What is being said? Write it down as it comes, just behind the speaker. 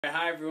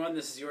Hi everyone,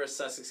 this is your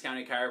Sussex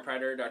County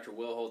chiropractor, Dr.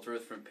 Will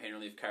Holdsworth from Pain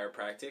Relief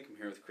Chiropractic. I'm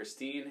here with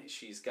Christine.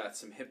 She's got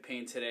some hip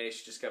pain today.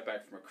 She just got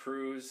back from a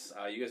cruise.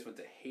 You guys went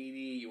to Haiti.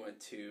 You went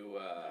to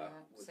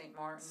St.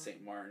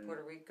 Martin,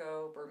 Puerto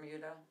Rico,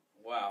 Bermuda.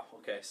 Wow,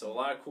 okay, so a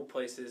lot of cool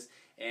places.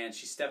 And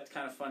she stepped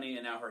kind of funny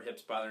and now her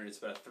hip's bothering her. It's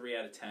about a 3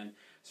 out of 10.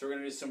 So we're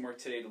going to do some work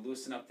today to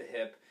loosen up the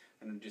hip.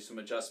 I'm going to do some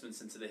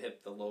adjustments into the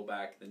hip, the low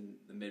back,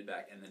 the mid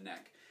back, and the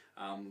neck.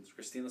 So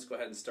Christine, let's go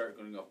ahead and start.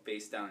 We're going to go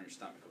face down on your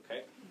stomach,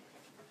 okay?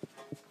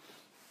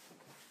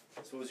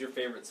 So what was your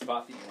favorite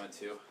spot that you went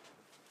to?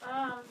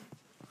 To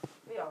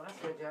be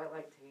honest with you, I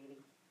liked Haiti.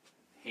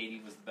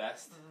 Haiti was the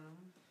best?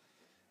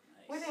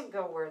 Nice. Nice. We didn't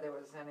go where there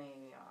was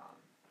any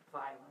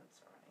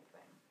violence or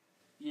anything.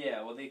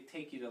 Yeah, well they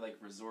take you to like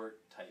resort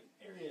type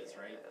areas,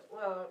 right?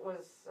 Well, it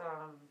was,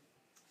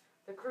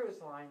 the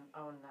cruise line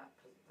owned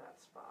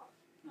that spot.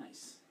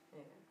 Nice.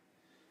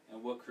 Yeah.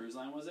 And what cruise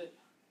line was it?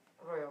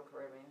 Royal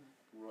Caribbean.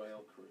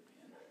 Royal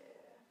Caribbean.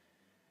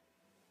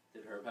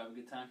 Yeah. Did Herb have a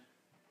good time?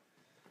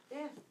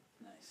 Yeah.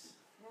 Nice.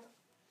 Yeah.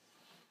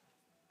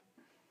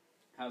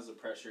 How's the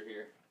pressure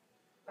here?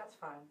 That's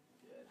fine.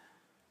 Good.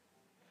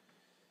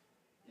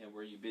 And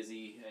were you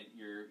busy at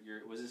your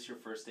was this your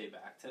first day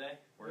back today,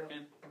 working?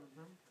 Yep.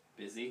 Mm-hmm.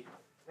 Busy?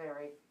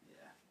 Very.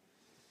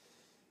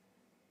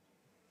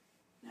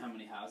 Yeah. How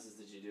many houses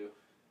did you do?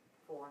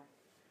 4.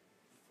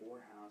 4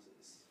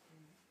 houses.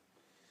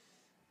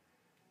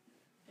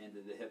 And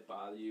did the hip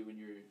bother you when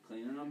you were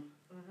cleaning them?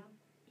 Mm-hmm.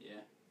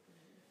 Yeah.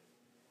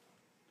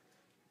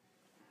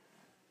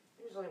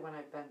 Usually when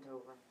I bent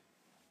over.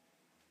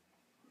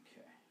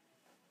 Okay.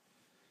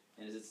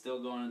 And is it still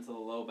going into the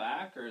low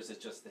back, or is it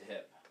just the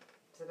hip?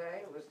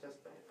 Today it was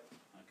just the hip.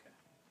 Okay.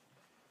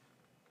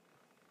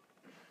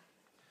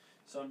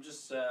 So I'm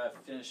just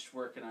finished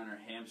working on our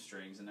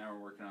hamstrings, and now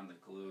we're working on the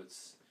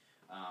glutes.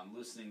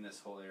 Loosening this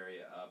whole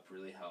area up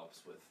really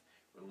helps with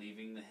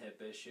relieving the hip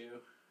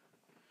issue.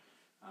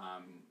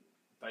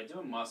 By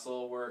doing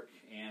muscle work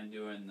and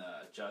doing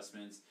the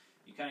adjustments,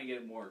 you kind of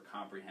get a more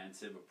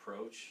comprehensive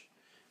approach,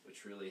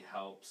 which really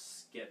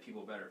helps get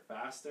people better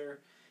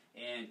faster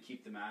and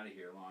keep them out of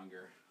here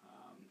longer.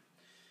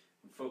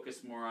 We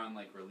focus more on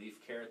like relief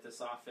care at this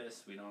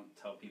office. We don't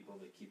tell people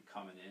to keep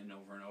coming in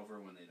over and over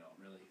when they don't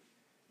really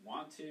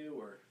want to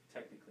or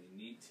technically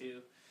need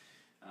to.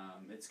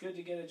 It's good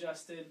to get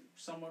adjusted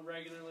somewhat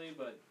regularly,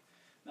 but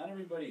not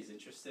everybody's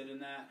interested in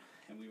that,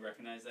 and we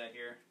recognize that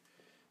here.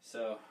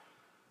 So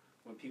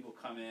when people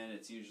come in,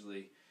 it's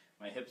usually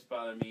my hips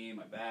bother me,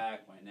 my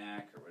back, my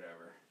neck, or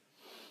whatever.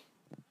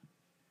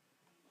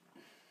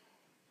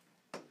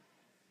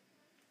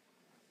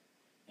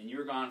 And you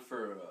were gone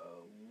for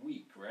a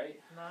week, right?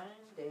 9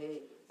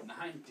 days.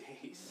 9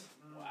 days.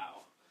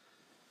 Wow.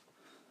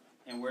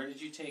 And where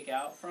did you take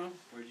out from?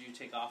 Where did you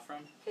take off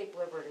from? Cape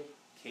Liberty.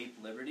 Cape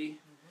Liberty?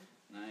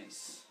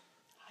 Nice.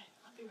 Hi,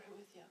 I'll be right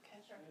with you, okay?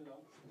 There you go.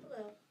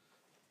 Hello.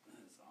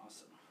 That is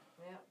awesome.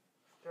 Yep.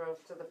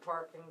 Drove to the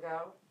park and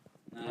go.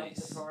 Nice.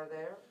 Left the car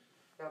there.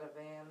 Got a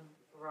van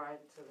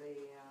ride to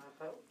the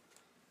boat.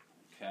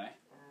 Okay.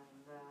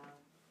 And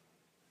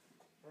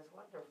it was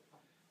wonderful.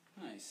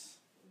 Nice.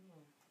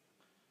 Yeah.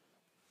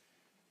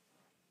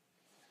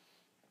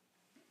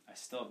 I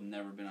still have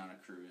never been on a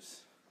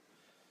cruise.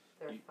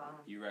 They're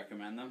fun. You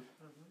recommend them?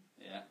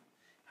 Mm-hmm. Yeah.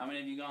 How many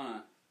have you gone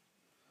on?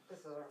 This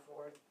is our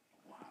 4th.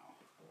 Wow.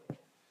 Okay,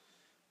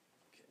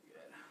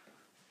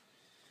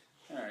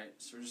 good. Alright,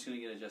 so we're just going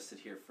to get adjusted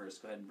here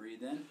first. Go ahead and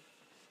breathe in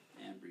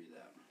and breathe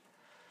out.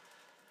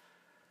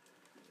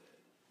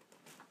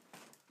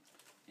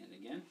 Good. And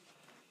again.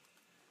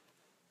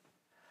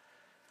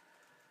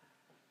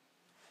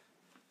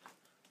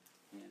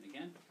 And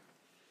again.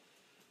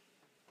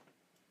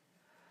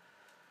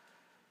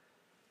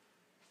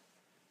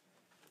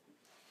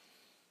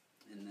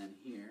 And then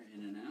here,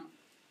 in and out.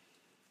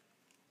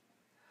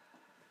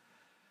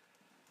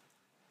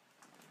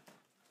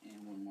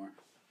 And one more.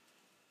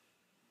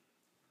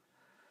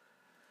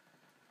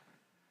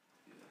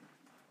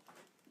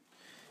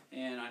 Good.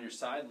 And on your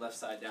side, left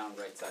side down,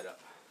 right side up.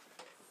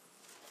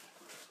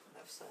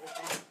 Left side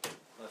down.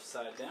 Left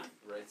side down,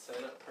 right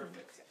side up.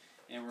 Perfect.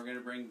 And we're going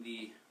to bring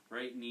the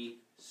right knee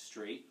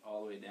straight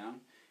all the way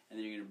down. And then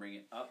you're going to bring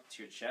it up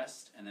to your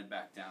chest and then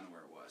back down to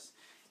where it was.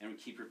 And we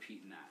keep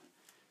repeating that.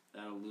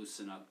 That'll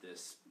loosen up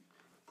this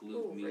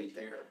glute med right here.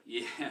 there.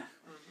 Yeah.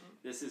 Mm-hmm.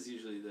 This is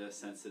usually the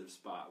sensitive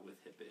spot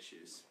with hip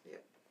issues.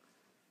 Yep.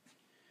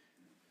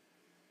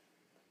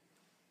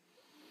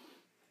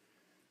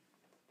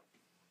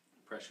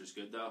 Pressure's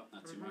good though,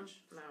 not too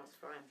much. No, it's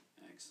fine.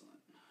 Excellent.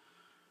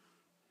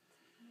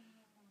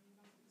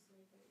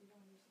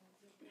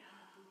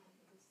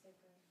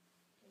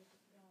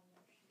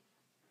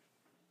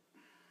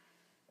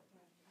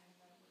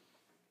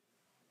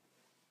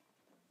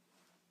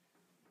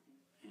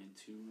 And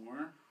 2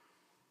 more.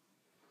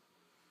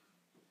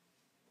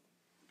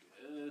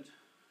 Good.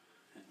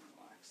 And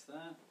relax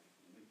that.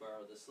 Let me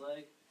borrow this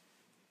leg.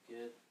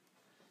 Good.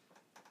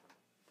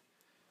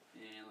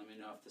 And let me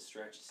know if the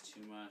stretch is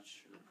too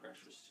much or the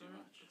pressure is too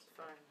much. It's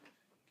fine.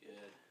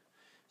 Good.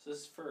 So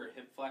this is for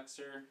hip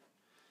flexor,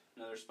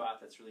 another spot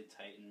that's really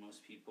tight in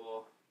most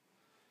people,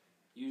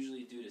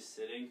 usually due to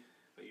sitting,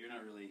 but you're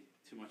not really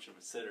too much of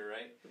a sitter,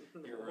 right?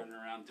 You're running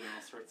around doing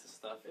all sorts of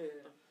stuff. Yeah.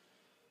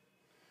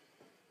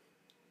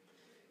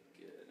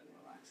 Good, and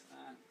relax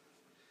that.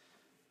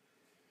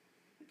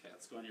 Okay,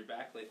 let's go on your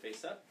back, lay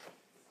face up.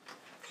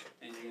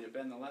 And you're going to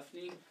bend the left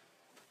knee.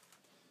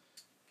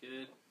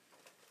 Good.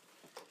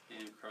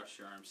 And cross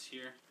your arms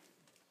here.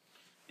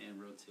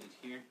 And rotate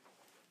here.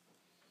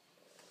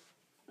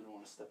 I don't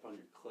want to step on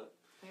your clip.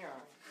 You're all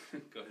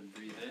right. Go ahead and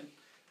breathe in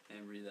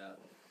and breathe out.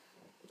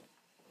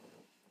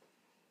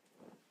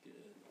 Good.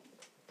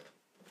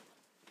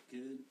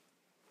 Good.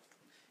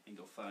 And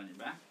go flat on your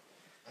back.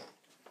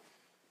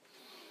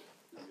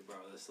 Let me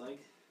borrow this leg.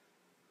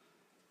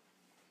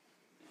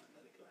 And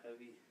let it go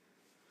heavy.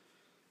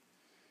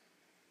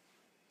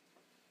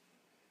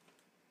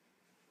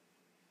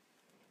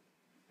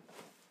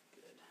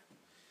 Good.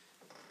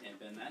 And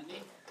bend that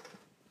knee.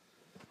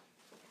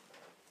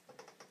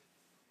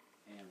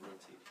 And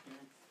rotate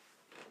here.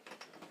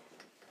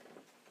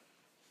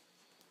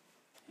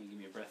 And give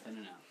me a breath in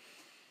and out.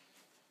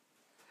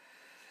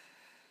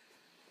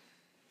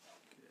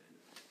 Good.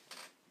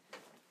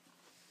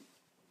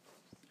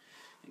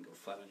 And go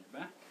flat on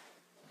your back.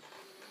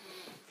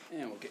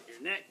 And we'll get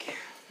your neck.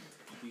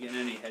 You getting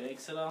any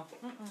headaches at all?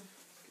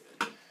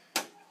 Good.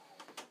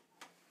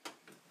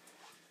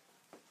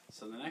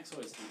 So the neck's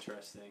always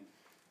interesting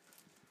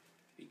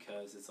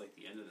because it's like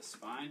the end of the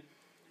spine.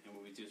 And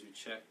what we do is we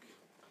check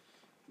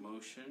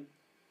motion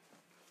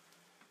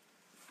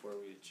before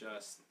we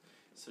adjust.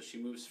 So she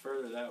moves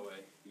further that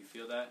way. You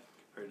feel that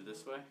compared to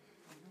this way?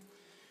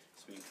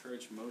 So we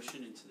encourage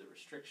motion into the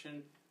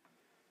restriction.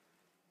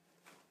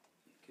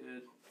 Good.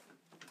 And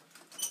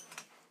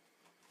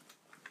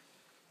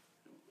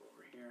we'll go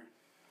over here.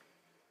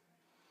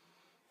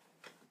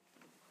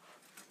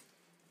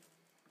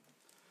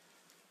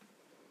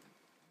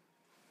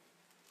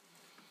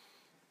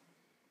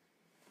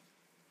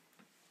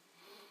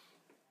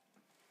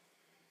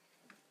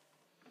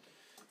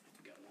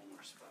 We got one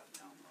more spot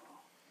down low.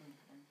 And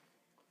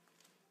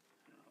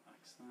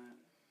relax that.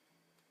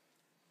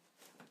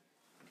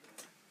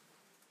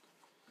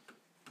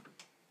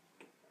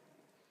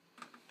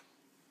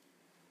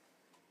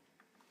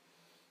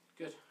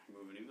 Good. You're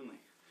moving evenly.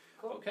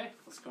 Cool. Okay,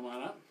 let's come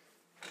on up.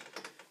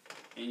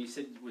 And you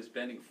said it was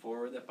bending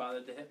forward that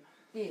bothered the hip?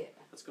 Yeah.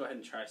 Let's go ahead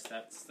and try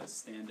that. Let's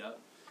stand up.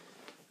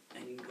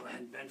 And you can go ahead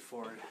and bend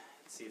forward and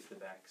see if the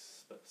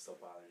back's still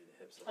bothering you, the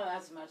hips. Oh,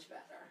 that's much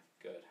better.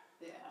 Good.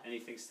 Yeah.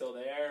 Anything still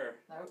there?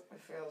 Or? Nope,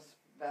 it feels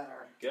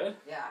better. Good?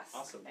 Yes.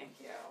 Awesome. Thank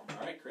you.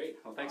 All right, great.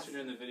 Well, thanks for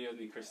doing the video with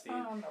me, Christine.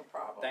 Oh, no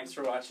problem. Thanks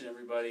for watching,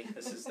 everybody.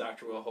 This is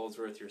Dr. Will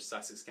Holdsworth, your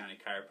Sussex County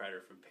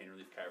chiropractor from Pain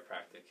Relief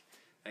Chiropractic.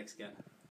 Thanks again.